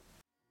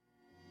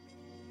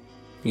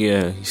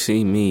Yeah, you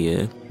see me,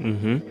 yeah.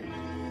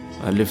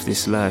 I live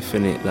this life,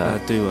 innit?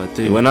 Like I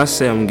do. When I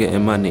say I'm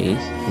getting money,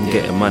 I'm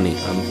getting money.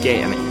 I'm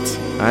getting it.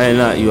 I ain't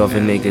like you other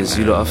niggas,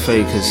 you lot are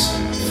fakers.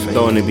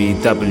 Don't wanna be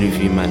double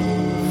with you, man.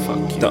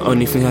 Fuck you. The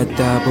only thing I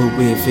dabble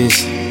with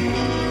is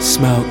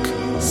smoke,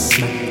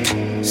 Smoke,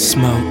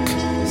 smoke,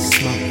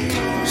 smoke,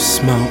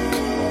 smoke,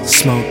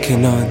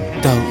 smoking on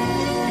dope,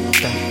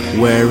 dope,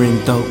 wearing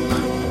dope,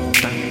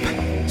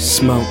 dope,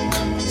 smoke,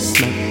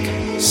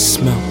 smoke,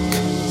 smoke.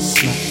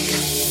 smoke.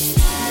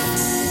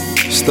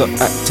 Stop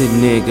acting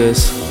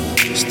niggas,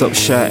 stop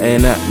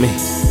shouting at me.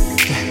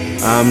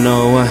 I'm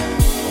no one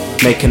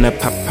making a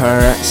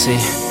paparazzi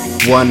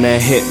wanna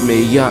hit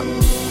me up,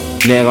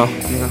 nigga.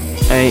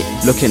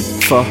 Ain't looking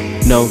for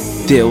no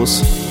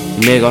deals,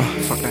 nigga.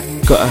 Fuck that.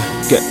 Gotta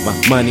get my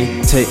money,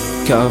 take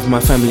care of my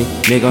family,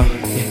 nigga.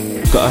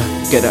 Gotta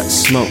get that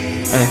smoke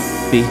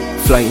and be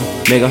flying,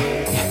 nigga.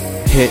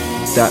 Hit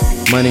that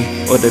money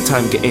all the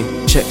time, getting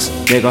checks,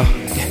 nigga.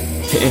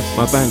 Hitting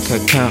my bank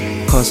account,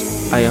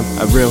 cause I am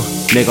a real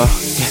nigga.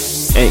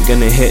 Ain't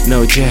gonna hit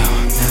no jail.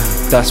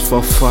 That's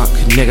for fuck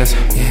niggas.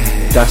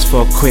 That's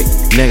for quick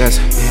niggas.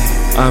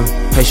 I'm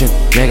patient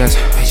niggas.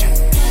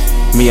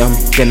 Me, I'm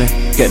gonna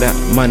get that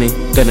money,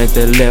 gonna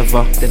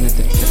deliver.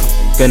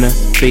 Gonna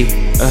be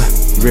a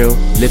real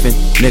living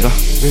nigga.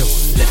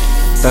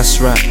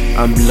 That's right,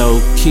 I'm low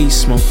key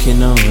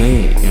smoking on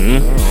weed.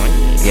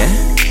 Yeah,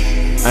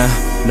 I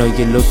know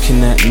you're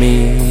looking at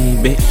me,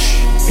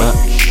 bitch, but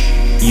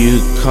you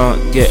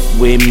can't get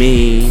with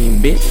me,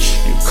 bitch,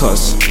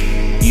 cause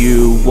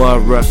you are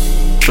a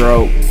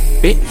broke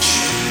bitch.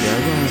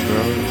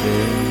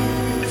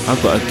 I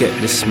gotta get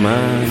this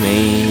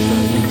money.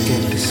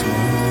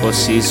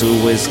 Pussy's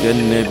always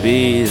gonna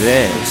be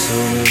there.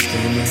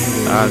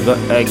 I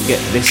gotta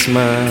get this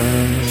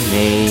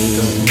money.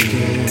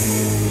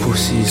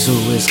 Pussy's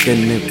always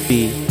gonna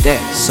be there.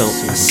 So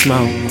I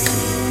smoke,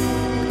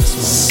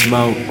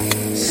 smoke,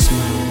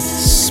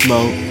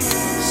 smoke.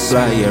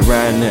 Fly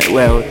around the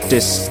world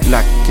just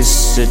like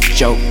it's a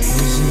joke.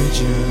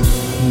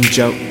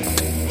 Joke.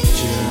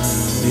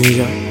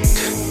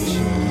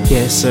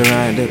 Yeah,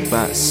 surrounded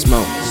by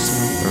smoke.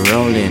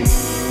 Rolling,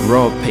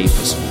 raw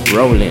papers,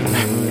 rolling.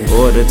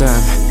 All the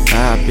time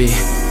I be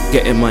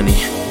getting money,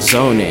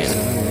 zoning.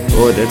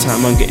 All the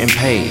time I'm getting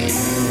paid.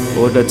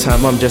 All the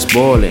time I'm just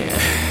balling.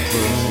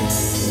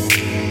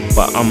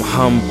 But I'm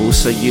humble,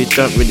 so you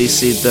don't really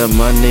see the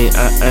money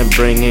I am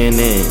bringing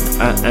in.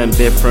 I am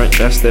different,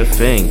 that's the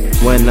thing.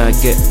 When I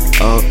get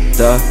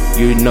older,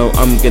 you know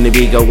I'm gonna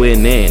be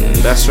going in.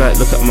 That's right,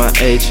 look at my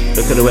age,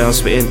 look at the way I'm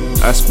spitting.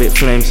 I spit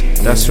flames,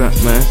 that's right,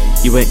 man.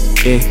 You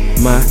ain't in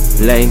my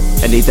lane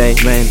any day,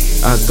 man.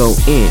 I go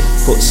in,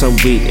 put some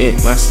weed in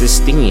my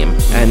system,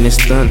 and it's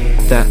done.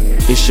 That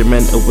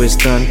instrumental is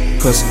done,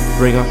 cause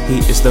Bringer, he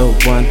is the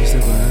one.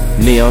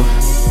 Neo,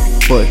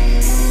 boy,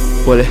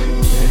 bullet.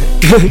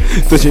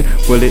 Dodging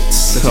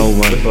bullets. Oh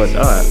my god,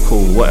 alright,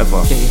 cool,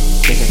 whatever.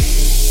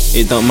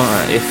 It don't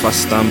matter if I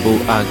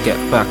stumble, I get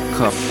back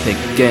up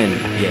again.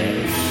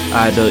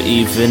 I don't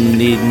even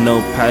need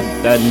no pad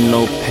and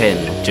no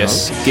pen.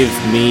 Just give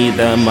me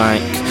the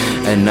mic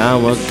and now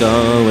we're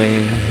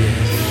going.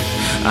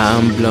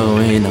 I'm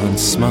blowing on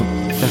smoke,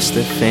 that's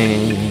the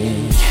thing.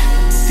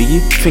 Do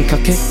you think I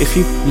care if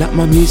you like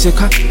my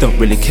music? I don't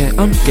really care.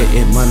 I'm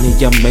getting money,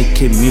 I'm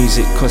making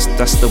music, cause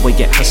that's the way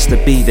it has to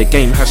be. The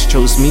game has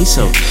chose me,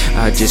 so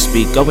I just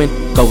be going.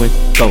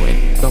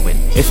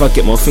 If I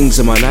get more things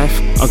in my life,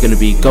 I'm gonna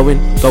be going.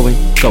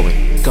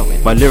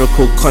 My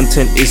lyrical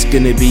content is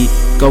gonna be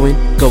going.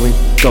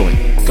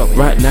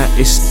 Right now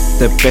it's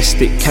the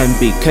best it can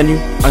be. Can you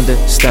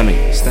understand me?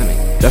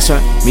 That's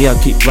right, me I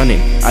keep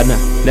running and I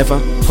never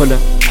pull a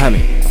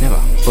hammy.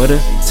 Never. For the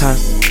time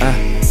I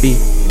be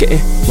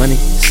getting money,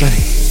 sonny.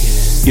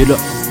 You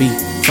lot be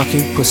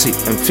fucking pussy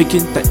and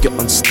thinking that you're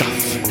on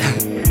stuff.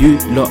 You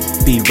lot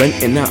be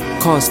renting out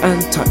cars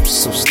and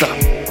types of stuff.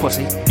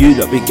 Pussy. You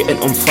lot be getting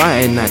on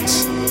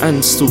finance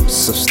and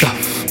sorts of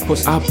stuff.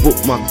 Pussy. I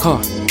bought my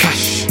car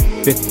cash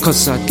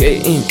because I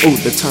get it in all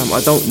the time. I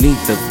don't need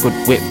a good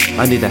whip,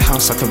 I need a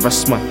house I can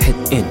rest my head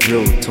in.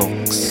 Real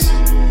talks.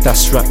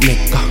 That's right,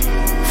 nigga.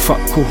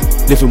 Fuck cool,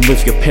 living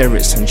with your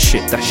parents and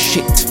shit. That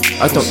shit,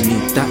 I don't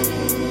need that.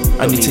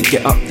 I need to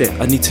get up there,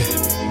 I need to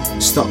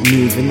stop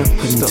moving up.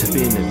 I need to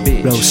being a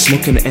bitch. Blow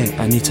smoke in the air,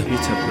 I need to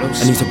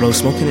blow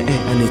smoke in the air.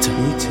 I need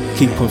to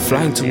keep on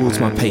flying towards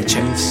my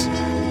paychecks.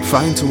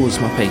 Flying towards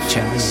my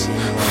paychecks.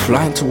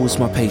 Flying towards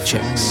my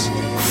paychecks.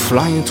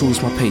 Flying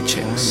towards my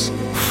paychecks.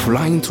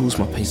 Flying towards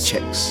my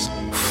paychecks.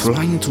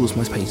 Flying towards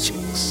my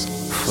paychecks.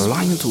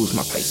 Flying towards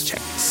my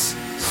paychecks.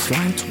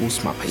 Flying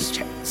towards my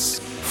paychecks.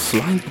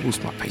 Flying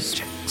towards my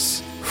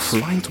paychecks.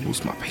 Flying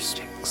towards my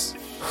paychecks.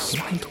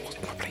 Flying towards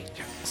my paychecks.